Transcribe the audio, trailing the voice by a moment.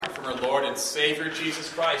from our Lord and Savior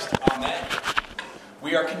Jesus Christ. Amen.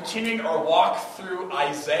 We are continuing our walk through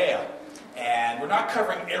Isaiah. And we're not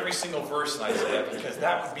covering every single verse in Isaiah because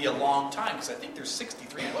that would be a long time, because I think there's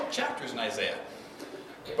 63 chapters in Isaiah.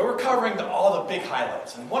 But we're covering all the big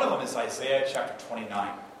highlights. And one of them is Isaiah chapter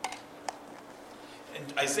 29.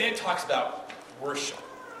 And Isaiah talks about worship.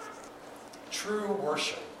 True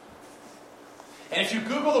worship. And if you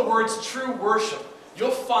Google the words true worship,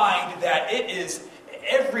 you'll find that it is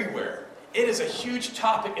everywhere. It is a huge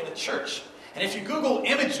topic in the church. And if you Google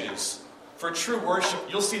images for true worship,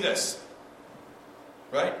 you'll see this.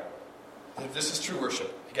 Right? This is true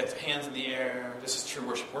worship. You get the hands in the air. This is true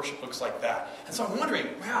worship. Worship looks like that. And so I'm wondering,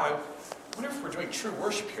 wow, I wonder if we're doing true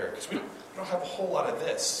worship here, because we don't have a whole lot of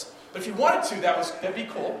this. But if you wanted to, that'd be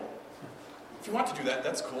cool. If you want to do that,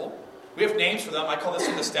 that's cool. We have names for them. I call this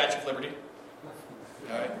one the Statue of Liberty.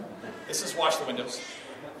 All right. This is Wash the Windows.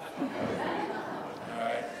 All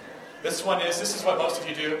right. This is what most of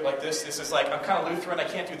you do, like this. This is like, I'm kind of Lutheran, I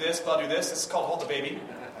can't do this, but I'll do this. This is called Hold the Baby.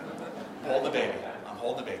 Hold the baby. I'm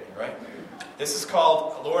holding the baby, right? This is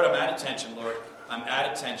called, Lord, I'm at attention, Lord. I'm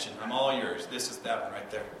at attention. I'm all yours. This is that one right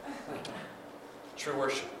there. True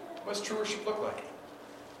worship. What does true worship look like?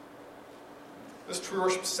 What does true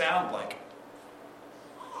worship sound like?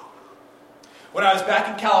 When I was back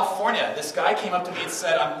in California, this guy came up to me and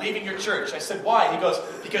said, I'm leaving your church. I said, why? He goes,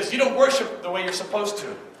 because you don't worship the way you're supposed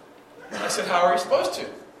to. I said, how are you supposed to?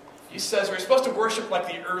 He says, we're supposed to worship like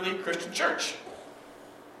the early Christian church.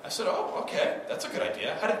 I said, oh, okay, that's a good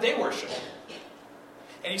idea. How did they worship?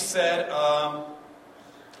 And he said, in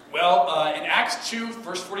Acts 2,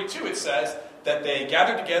 verse 42, it says that they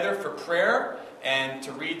gathered together for prayer and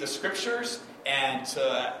to read the scriptures and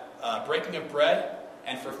to breaking of bread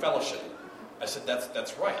and for fellowship. I said,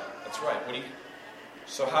 that's right. That's right.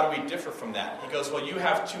 So how do we differ from that? He goes, well, you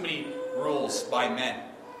have too many rules by men.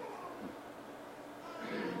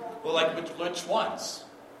 Well, like which ones?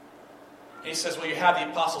 And he says, well, you have the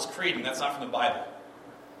Apostles' Creed, and that's not from the Bible.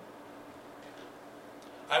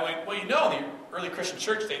 I went, well, the early Christian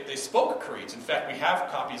church, they spoke creeds. In fact, we have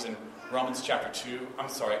copies in Philippians chapter 2, and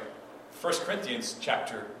 1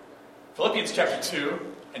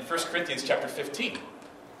 Corinthians chapter 15.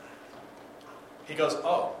 He goes,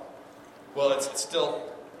 oh, well, it's still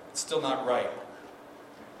not right.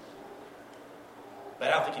 But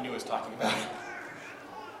I don't think he knew what he was talking about.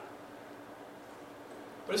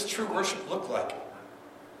 What does true worship look like?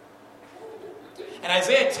 And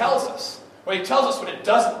Isaiah tells us, he tells us what it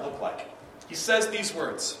doesn't look like. He says these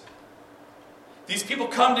words. These people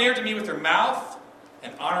come near to me with their mouth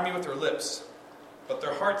and honor me with their lips, but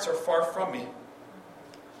their hearts are far from me.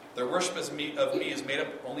 Their worship of me is made up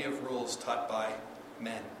only of rules taught by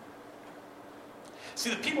men. See,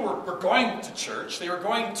 the people were going to church, they were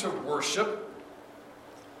going to worship,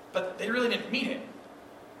 but they really didn't mean it.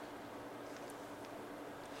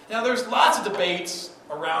 Now, there's lots of debates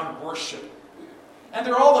around worship, and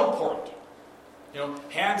they're all important.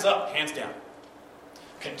 Hands up, hands down.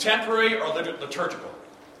 Contemporary or liturgical.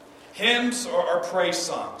 Hymns or praise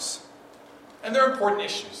songs. And they're important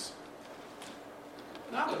issues.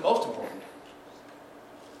 But not the most important.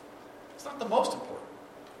 It's not the most important.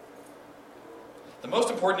 The most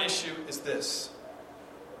important issue is this.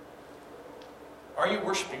 Are you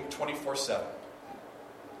worshiping 24/7?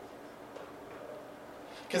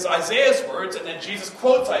 Because Isaiah's words, and then Jesus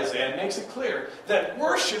quotes Isaiah and makes it clear that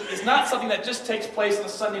worship is not something that just takes place on a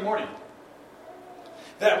Sunday morning.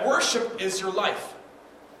 That worship is your life.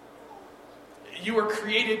 You were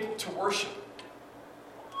created to worship.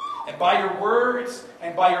 And by your words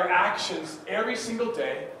and by your actions every single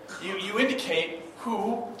day, you indicate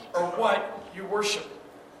who or what you worship.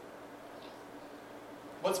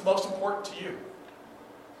 What's most important to you?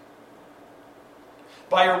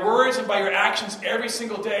 By your words and by your actions every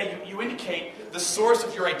single day, you indicate the source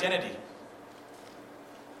of your identity,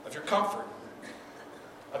 of your comfort,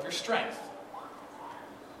 of your strength,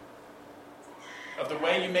 of the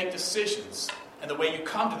way you make decisions and the way you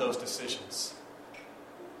come to those decisions.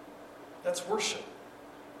 That's worship.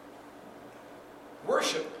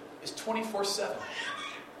 Worship is 24/7.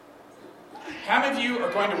 How many of you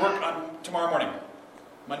are going to work on tomorrow morning?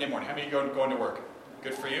 Monday morning. How many of you are going to work?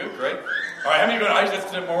 Good for you. Great. All right, how many of you going to,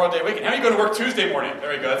 that's Memorial Day weekend. How many of you going to work Tuesday morning? There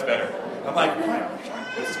we go, that's better. I'm like,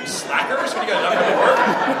 what is this, slackers? What are you guys, not going to work?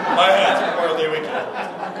 My hands, Memorial Day weekend.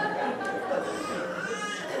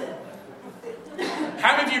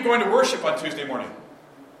 How many of you are going to worship on Tuesday morning?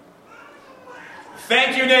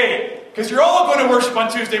 Thank you, Nate. Because you're all going to worship on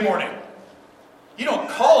Tuesday morning. You don't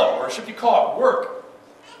call it worship, you call it work.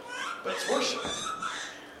 But it's worship.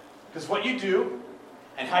 Because what you do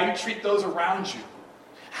and how you treat those around you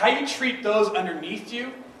How you treat those underneath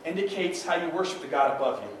you indicates how you worship the God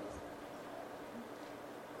above you.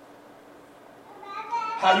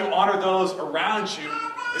 How you honor those around you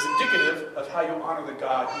is indicative of how you honor the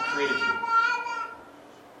God who created you.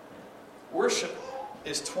 Worship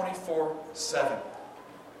is 24/7.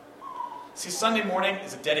 See, Sunday morning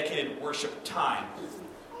is a dedicated worship time.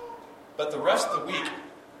 But the rest of the week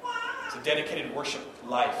is a dedicated worship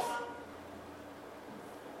life.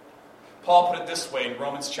 Paul put it this way in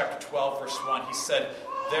Romans chapter 12, verse 1. He said,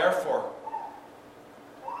 therefore,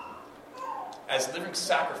 as living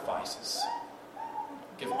sacrifices,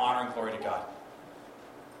 give honor and glory to God.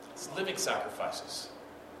 It's living sacrifices.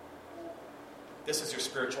 This is your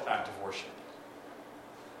spiritual act of worship.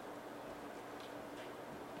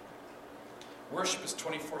 Worship is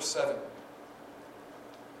 24/7.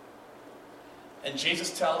 And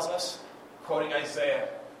Jesus tells us, quoting Isaiah,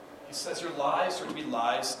 he says your lives are to be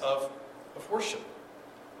lives of worship.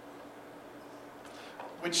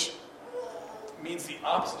 Which means the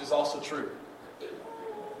opposite is also true.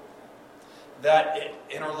 That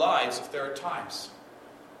in our lives, if there are times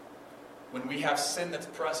when we have sin that's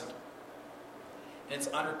present and it's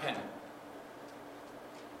unrepentant,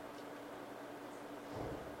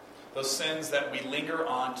 those sins that we linger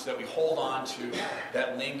on to, that we hold on to,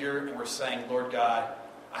 that linger, and we're saying, Lord God,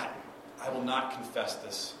 I will not confess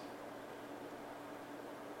this.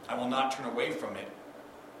 I will not turn away from it.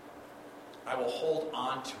 I will hold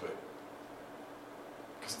on to it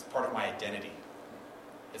because it's part of my identity.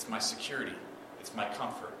 It's my security. It's my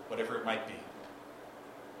comfort, whatever it might be.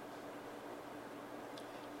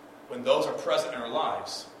 When those are present in our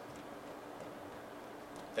lives,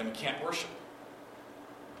 then we can't worship.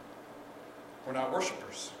 We're not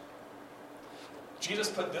worshipers. Jesus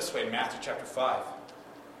put it this way in Matthew chapter 5.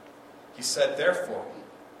 He said, therefore,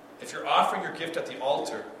 if you're offering your gift at the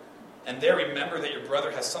altar, and there remember that your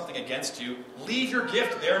brother has something against you, leave your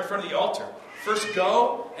gift there in front of the altar. First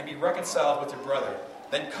go and be reconciled with your brother.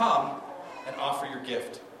 Then come and offer your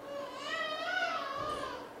gift.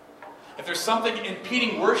 If there's something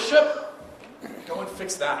impeding worship, go and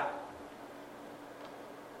fix that.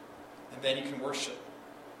 And then you can worship.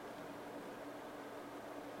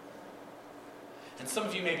 And some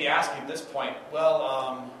of you may be asking at this point,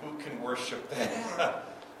 well, who can worship then?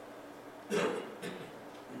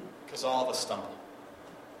 Because all of us stumble.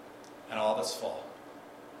 And all of us fall.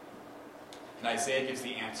 And Isaiah gives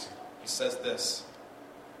the answer. He says this,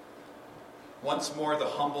 once more the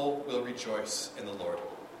humble will rejoice in the Lord.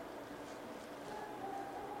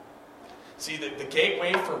 See, the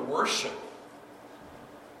gateway for worship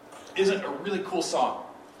isn't a really cool song.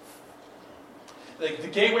 The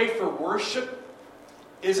gateway for worship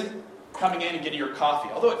isn't coming in and getting your coffee.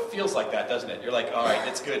 Although it feels like that, doesn't it? You're like, all right,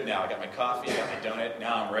 it's good now. I got my coffee, I got my donut.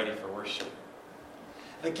 Now I'm ready for worship.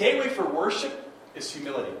 The gateway for worship is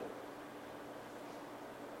humility.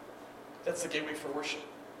 That's the gateway for worship.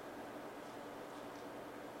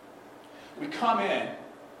 We come in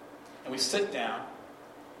and we sit down,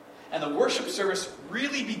 and the worship service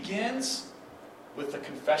really begins with the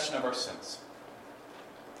confession of our sins.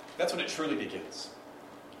 That's when it truly begins.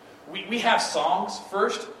 We have songs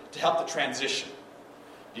first to help the transition.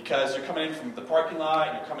 Because you're coming in from the parking lot,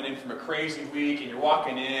 and you're coming in from a crazy week, and you're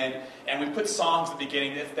walking in, and we put songs at the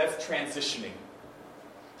beginning. That's transitioning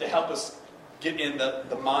to help us get in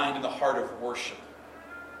the mind and the heart of worship.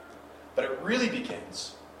 But it really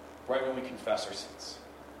begins right when we confess our sins.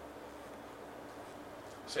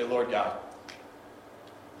 Say, Lord God,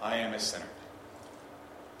 I am a sinner.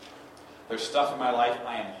 There's stuff in my life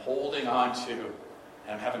I am holding on to,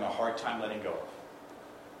 and I'm having a hard time letting go of.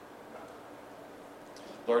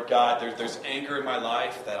 Lord God, there's anger in my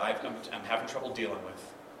life that I'm having trouble dealing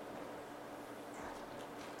with.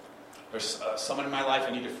 There's someone in my life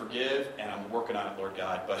I need to forgive, and I'm working on it, Lord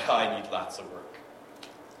God, but I need lots of work.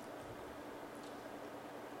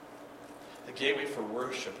 The gateway for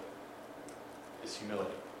worship is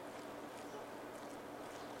humility.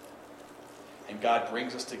 And God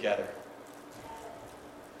brings us together.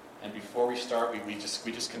 And before we start, we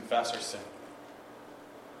just confess our sin.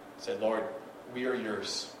 Say, Lord, we are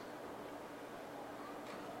yours.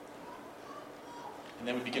 And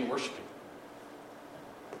then we begin worshiping.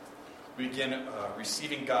 We begin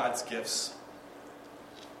receiving God's gifts.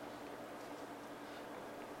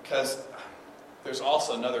 Because there's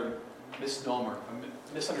also another misnomer,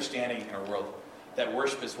 a misunderstanding in our world, that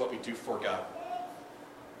worship is what we do for God.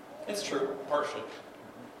 It's true, partially.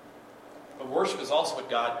 But worship is also what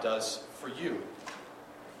God does for you.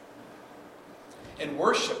 In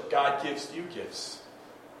worship, God gives you gifts.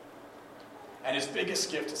 And his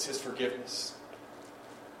biggest gift is his forgiveness.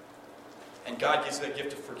 And God gives the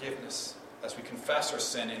gift of forgiveness as we confess our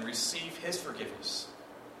sin and receive his forgiveness.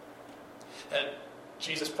 And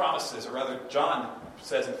Jesus promises, or rather John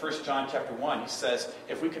says in 1 John chapter 1, he says,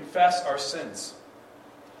 if we confess our sins,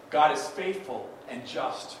 God is faithful and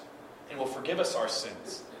just and will forgive us our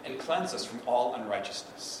sins and cleanse us from all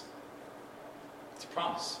unrighteousness. It's a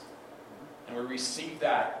promise. And we receive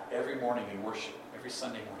that every morning in worship, every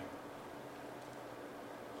Sunday morning.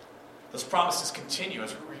 Those promises continue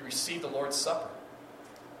as we receive the Lord's Supper.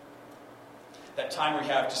 That time where we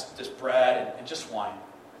have just bread and just wine.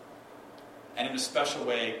 And in a special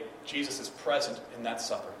way, Jesus is present in that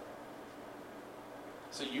supper.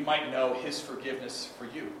 So you might know his forgiveness for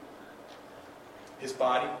you. His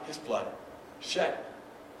body, his blood, shed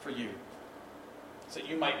for you. So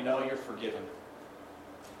you might know you're forgiven.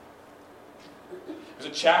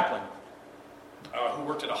 There's a chaplain who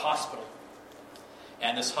worked at a hospital.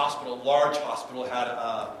 And this hospital, large hospital, had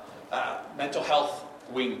a mental health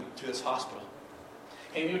wing to this hospital.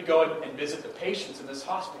 And he would go and visit the patients in this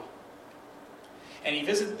hospital. And he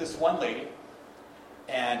visited this one lady,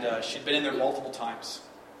 and she'd been in there multiple times.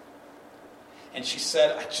 And she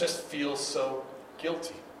said, I just feel so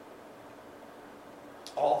guilty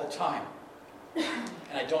all the time.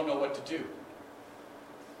 And I don't know what to do.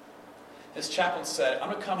 This chaplain said, I'm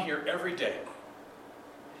going to come here every day.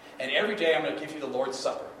 And every day I'm going to give you the Lord's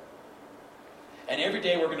Supper. And every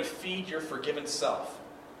day we're going to feed your forgiven self.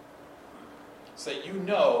 So that you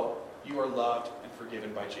know you are loved and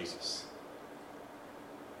forgiven by Jesus.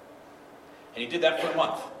 And he did that for a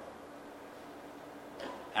month.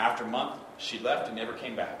 After a month, she left and never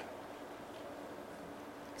came back.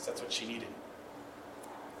 Because that's what she needed.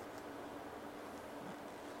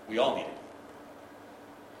 We all need it.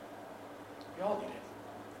 We all need it.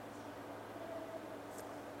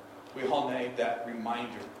 We all need that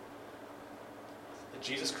reminder that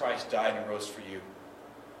Jesus Christ died and rose for you.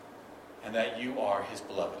 And that you are his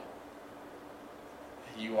beloved.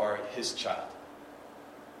 That you are his child.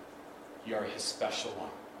 You are his special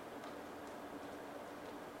one.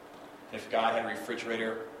 And if God had a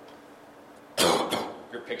refrigerator,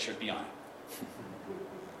 your picture would be on it.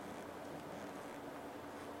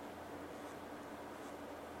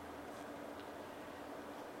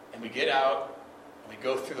 And we get out, and we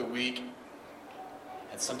go through the week,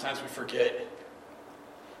 and sometimes we forget,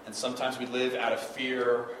 and sometimes we live out of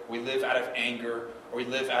fear, we live out of anger, or we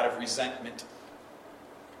live out of resentment.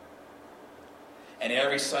 And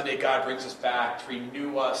every Sunday, God brings us back to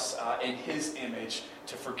renew us in his image,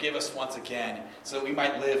 to forgive us once again, so that we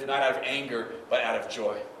might live not out of anger, but out of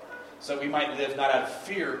joy. So that we might live not out of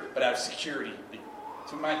fear, but out of security.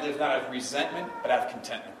 So we might live not out of resentment, but out of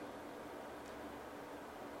contentment.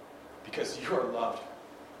 Because you are loved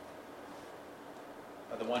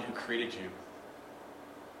by the one who created you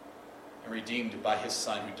and redeemed by his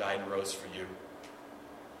Son who died and rose for you.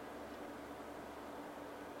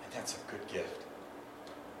 And that's a good gift.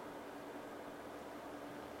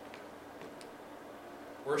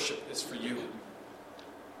 Worship is for you.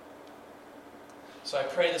 So I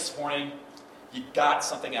pray this morning you got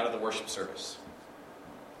something out of the worship service.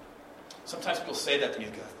 Sometimes people say that to me,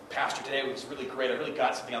 Pastor, today was really great. I really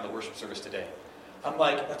got something out of the worship service today. I'm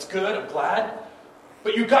like, that's good, I'm glad.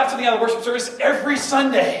 But you got something out of the worship service every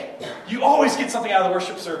Sunday. You always get something out of the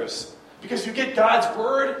worship service. Because you get God's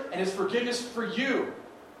word and his forgiveness for you.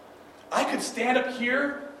 I could stand up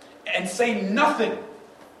here and say nothing.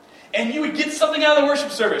 And you would get something out of the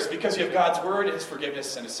worship service because you have God's word, his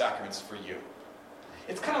forgiveness, and his sacraments for you.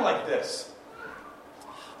 It's kind of like this.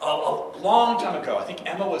 A long time ago, I think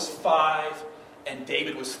Emma was 5, and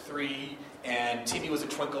David was 3, and Timmy was a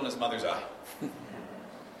twinkle in his mother's eye.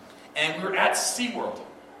 And we were at SeaWorld.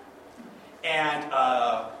 And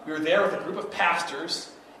we were there with a group of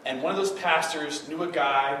pastors, and one of those pastors knew a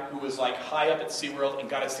guy who was like high up at SeaWorld and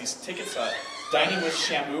got us these tickets, dining with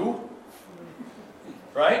Shamu.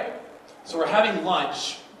 Right? So we're having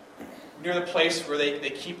lunch near the place where they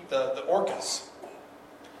keep the orcas.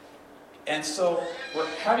 And so we're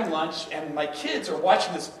having lunch, and my kids are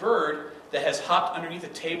watching this bird that has hopped underneath the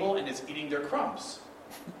table and is eating their crumbs.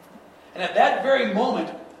 And at that very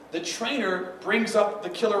moment, the trainer brings up the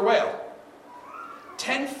killer whale.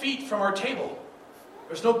 10 feet from our table.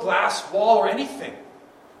 There's no glass wall or anything.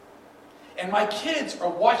 And my kids are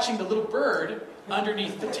watching the little bird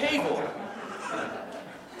underneath the table.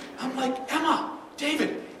 I'm like, Emma,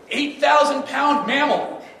 David, 8,000-pound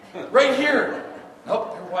mammal, right here.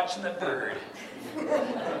 Nope, they're watching the bird.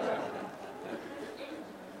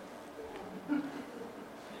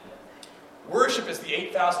 Worship is the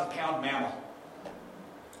 8,000-pound mammal.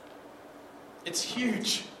 It's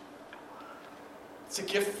huge. It's a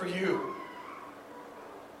gift for you.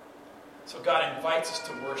 So God invites us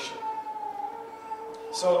to worship.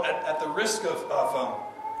 So at the risk of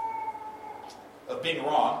being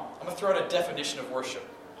wrong, I'm going to throw out a definition of worship.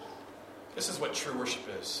 This is what true worship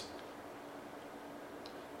is.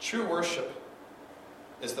 True worship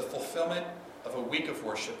is the fulfillment of a week of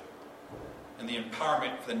worship and the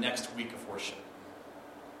empowerment for the next week of worship.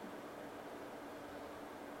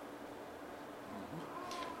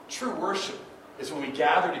 True worship is when we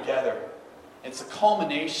gather together. It's a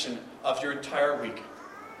culmination of your entire week.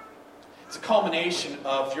 It's a culmination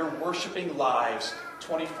of your worshiping lives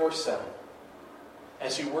 24/7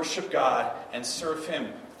 as you worship God and serve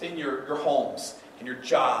Him within your homes, in your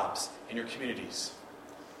jobs, in your communities.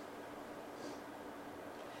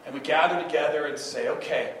 And we gather together and say,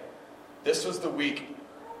 okay, this was the week.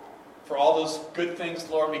 For all those good things,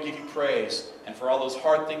 Lord, we give you praise. And for all those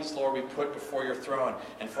hard things, Lord, we put before your throne.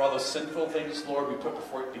 And for all those sinful things, Lord, we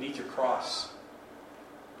put beneath your cross.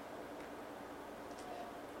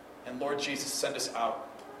 And Lord Jesus, send us out.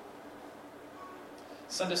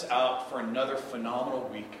 Send us out for another phenomenal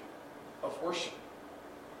week of worship.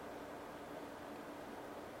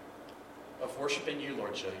 Of worshiping you,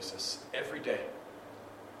 Lord Jesus, every day.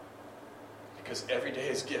 Because every day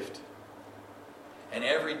is a gift. And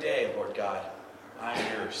every day, Lord God, I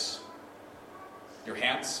am yours. Your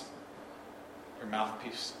hands, your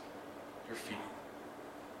mouthpiece, your feet.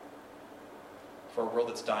 For a world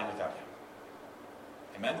that's dying without you.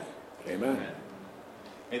 Amen? Amen.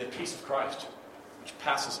 May the peace of Christ, which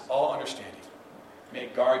passes all understanding, may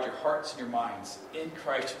it guard your hearts and your minds in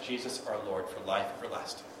Christ Jesus our Lord for life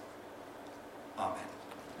everlasting. Amen.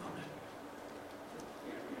 Amen.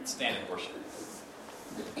 Stand and worship.